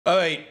All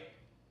right.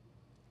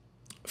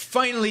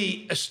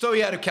 Finally, a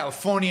story out of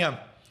California.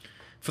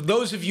 For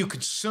those of you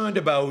concerned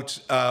about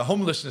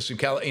homelessness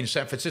in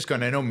San Francisco,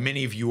 and I know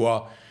many of you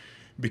are,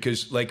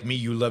 because like me,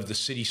 you love the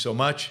city so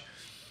much.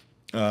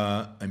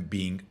 I'm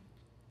being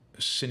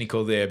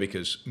cynical there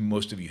because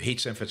most of you hate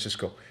San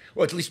Francisco.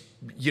 Or at least,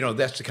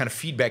 that's the kind of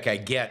feedback I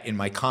get in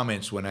my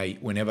comments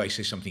whenever I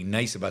say something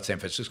nice about San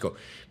Francisco.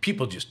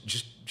 People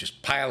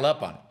just pile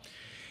up on it.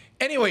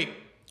 Anyway,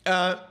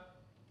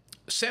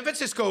 San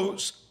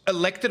Francisco's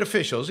elected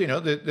officials,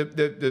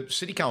 the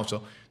city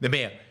council, the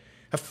mayor,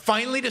 have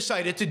finally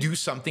decided to do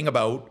something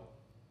about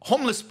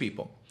homeless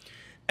people.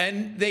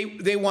 And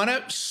they want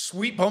to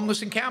sweep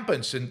homeless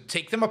encampments and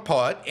take them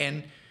apart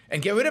and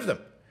get rid of them,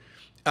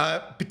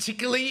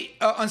 particularly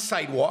on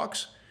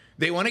sidewalks.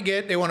 They want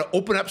to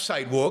open up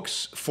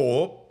sidewalks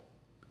for,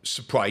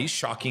 surprise,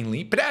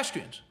 shockingly,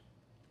 pedestrians.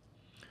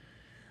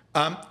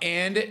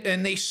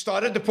 And they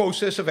started the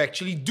process of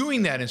actually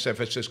doing that in San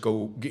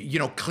Francisco,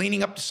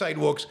 cleaning up the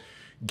sidewalks,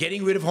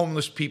 getting rid of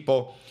homeless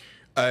people,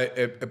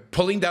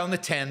 pulling down the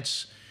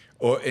tents,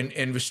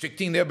 and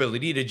restricting their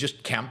ability to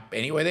just camp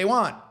anywhere they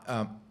want.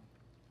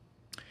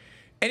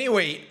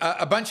 Anyway,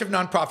 a bunch of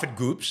nonprofit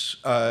groups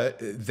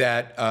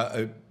that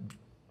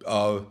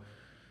are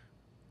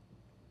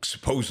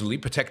supposedly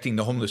protecting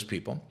the homeless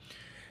people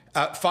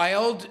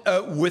filed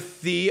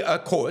with the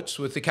courts,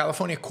 with the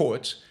California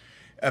courts,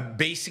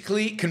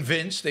 basically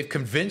they've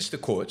convinced the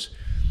courts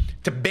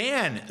to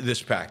ban this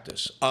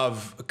practice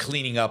of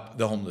cleaning up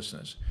the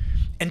homelessness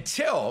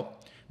until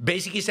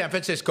basically San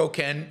Francisco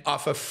can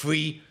offer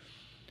free,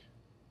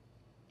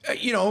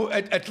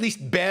 at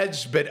least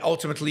beds, but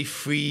ultimately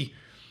free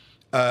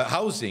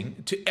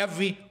housing to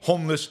every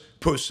homeless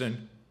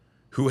person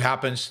who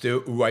happens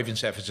to arrive in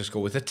San Francisco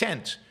with a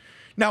tent.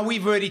 Now,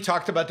 we've already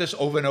talked about this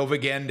over and over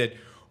again, that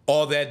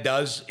all that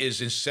does is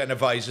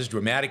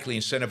dramatically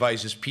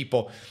incentivizes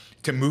people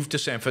to move to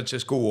San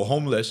Francisco who are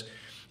homeless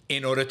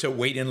in order to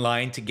wait in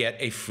line to get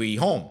a free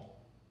home.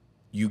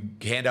 You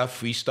hand out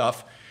free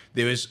stuff.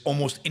 There is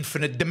almost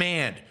infinite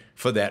demand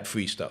for that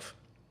free stuff.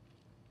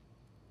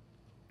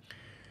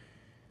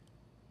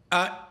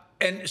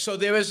 And so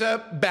there is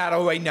a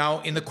battle right now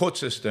in the court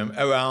system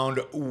around,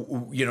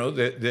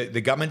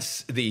 the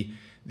government's, the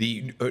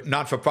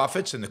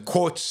not-for-profits and the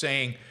courts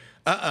saying,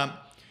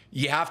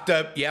 you have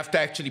to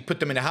actually put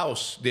them in a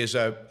house.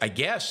 I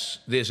guess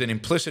there's an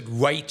implicit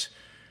right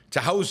to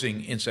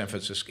housing in San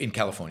Francisco, in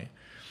California.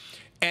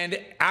 And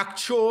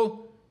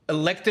actual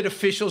elected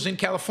officials in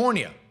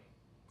California,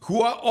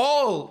 who are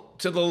all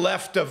to the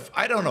left of,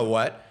 I don't know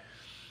what,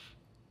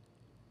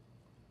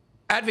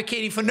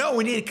 advocating for, no,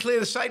 we need to clear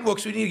the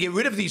sidewalks, we need to get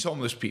rid of these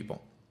homeless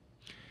people.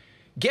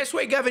 Guess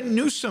where Gavin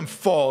Newsom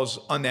falls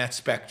on that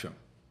spectrum?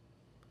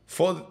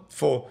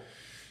 For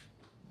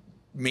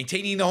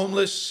maintaining the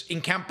homeless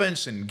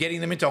encampments and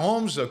getting them into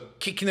homes, or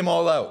kicking them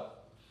all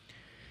out?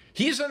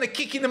 He's on the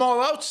kicking them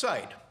all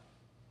outside.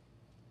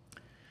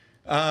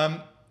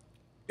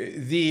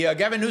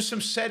 Gavin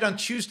Newsom said on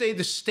Tuesday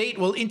the state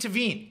will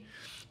intervene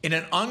in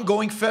an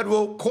ongoing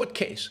federal court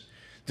case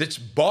that's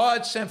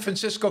barred San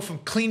Francisco from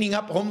cleaning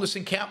up homeless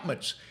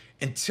encampments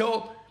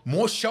until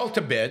more shelter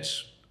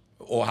beds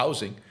or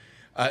housing,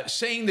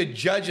 saying the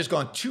judge has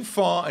gone too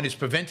far and is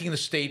preventing the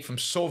state from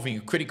solving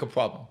a critical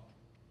problem.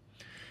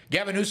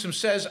 Gavin Newsom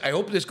says, I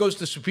hope this goes to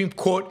the Supreme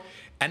Court,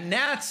 and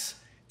that's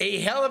a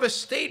hell of a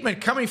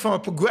statement coming from a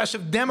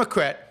progressive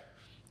Democrat,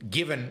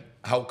 given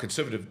how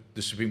conservative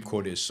the Supreme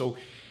Court is. So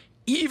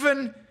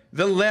even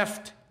the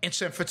left in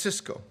San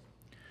Francisco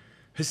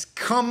has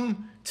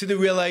come to the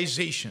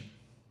realization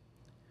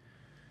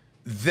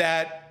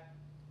that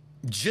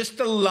just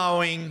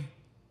allowing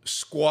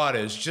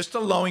squatters, just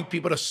allowing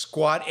people to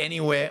squat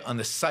anywhere on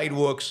the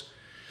sidewalks,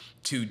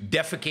 to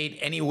defecate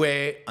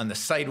anywhere on the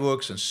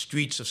sidewalks and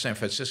streets of San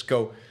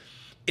Francisco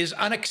is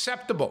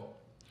unacceptable,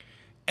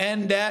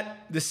 and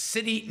that the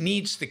city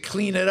needs to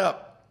clean it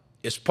up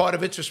as part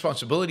of its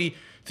responsibility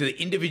to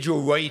the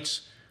individual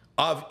rights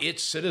of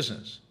its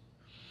citizens.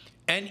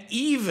 And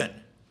even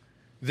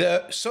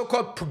the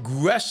so-called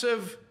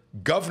progressive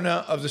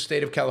governor of the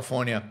state of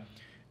California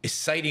is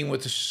siding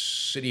with the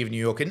city of New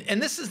York.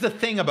 And this is the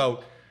thing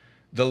about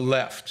the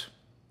left,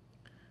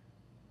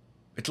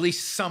 at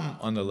least some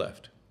on the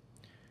left,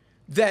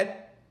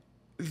 that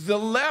the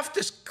left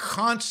is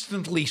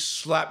constantly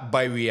slapped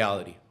by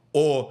reality,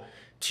 or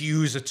to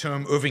use a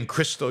term Irving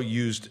Kristol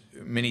used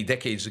many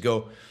decades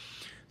ago,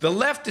 the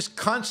left is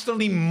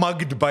constantly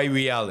mugged by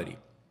reality.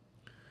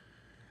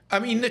 I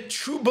mean, the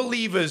true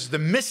believers, the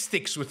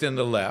mystics within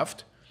the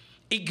left,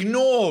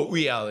 ignore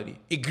reality,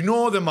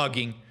 ignore the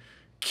mugging,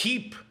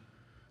 keep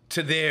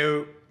to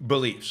their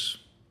beliefs.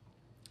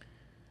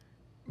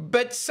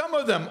 But some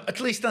of them, at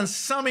least on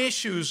some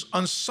issues,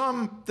 on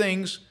some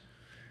things,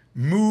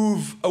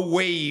 move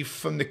away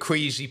from the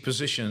crazy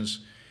positions.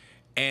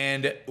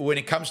 And when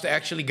it comes to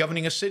actually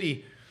governing a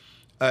city,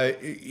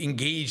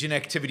 engage in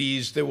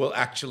activities that will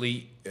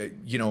actually,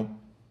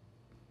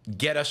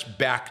 get us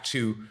back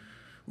to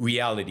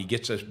reality,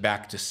 gets us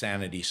back to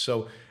sanity.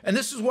 So, and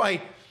this is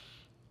why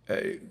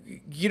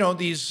you know,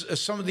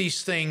 some of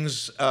these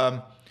things,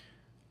 I'm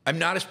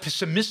not as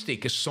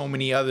pessimistic as so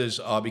many others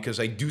are, because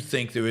I do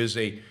think there is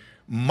a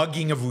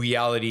mugging of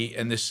reality,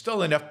 and there's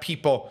still enough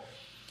people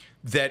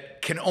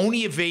that can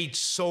only evade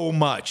so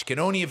much, can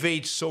only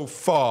evade so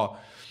far,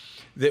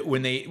 that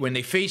when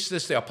they face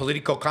this, there are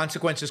political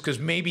consequences, because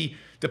maybe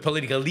the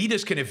political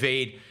leaders can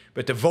evade,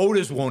 but the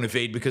voters won't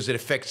evade because it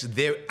affects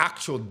their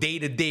actual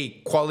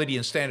day-to-day quality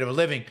and standard of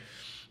living,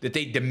 that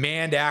they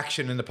demand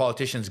action and the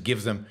politicians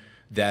give them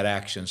that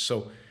action.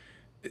 So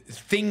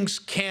things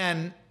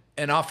can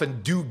and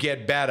often do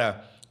get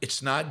better.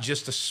 It's not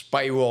just a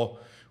spiral,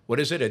 what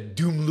is it, a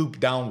doom loop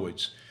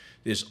downwards.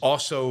 There's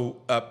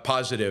also a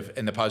positive,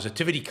 and the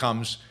positivity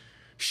comes,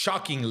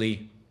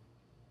 shockingly,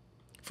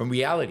 from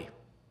reality.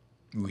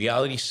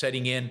 Reality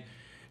setting in,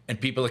 and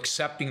people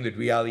accepting that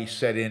reality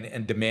set in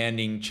and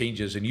demanding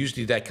changes. And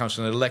usually that comes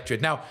from the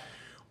electorate. Now,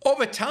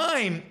 over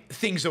time,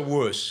 things are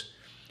worse,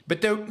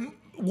 but they're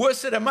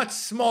worse at a much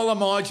smaller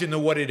margin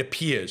than what it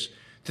appears.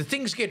 The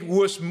things get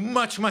worse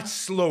much, much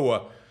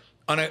slower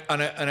on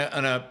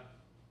a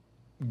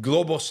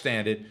global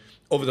standard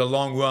over the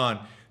long run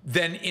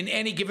than in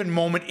any given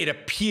moment it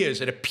appears.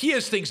 It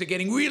appears things are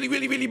getting really,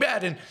 really, really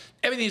bad, and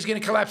everything is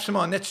going to collapse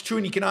tomorrow. And that's true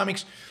in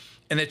economics,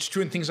 and that's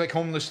true in things like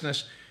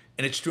homelessness,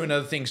 and it's true in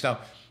other things. Now,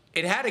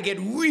 it had to get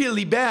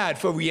really bad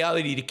for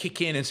reality to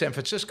kick in San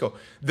Francisco.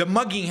 The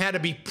mugging had to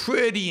be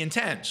pretty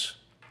intense.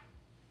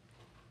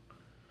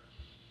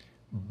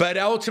 But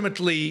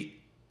ultimately,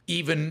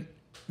 even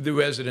the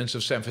residents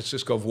of San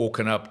Francisco have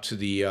woken up to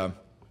the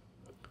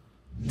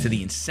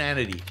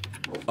insanity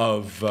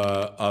of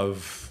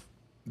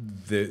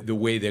the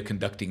way they're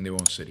conducting their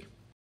own city.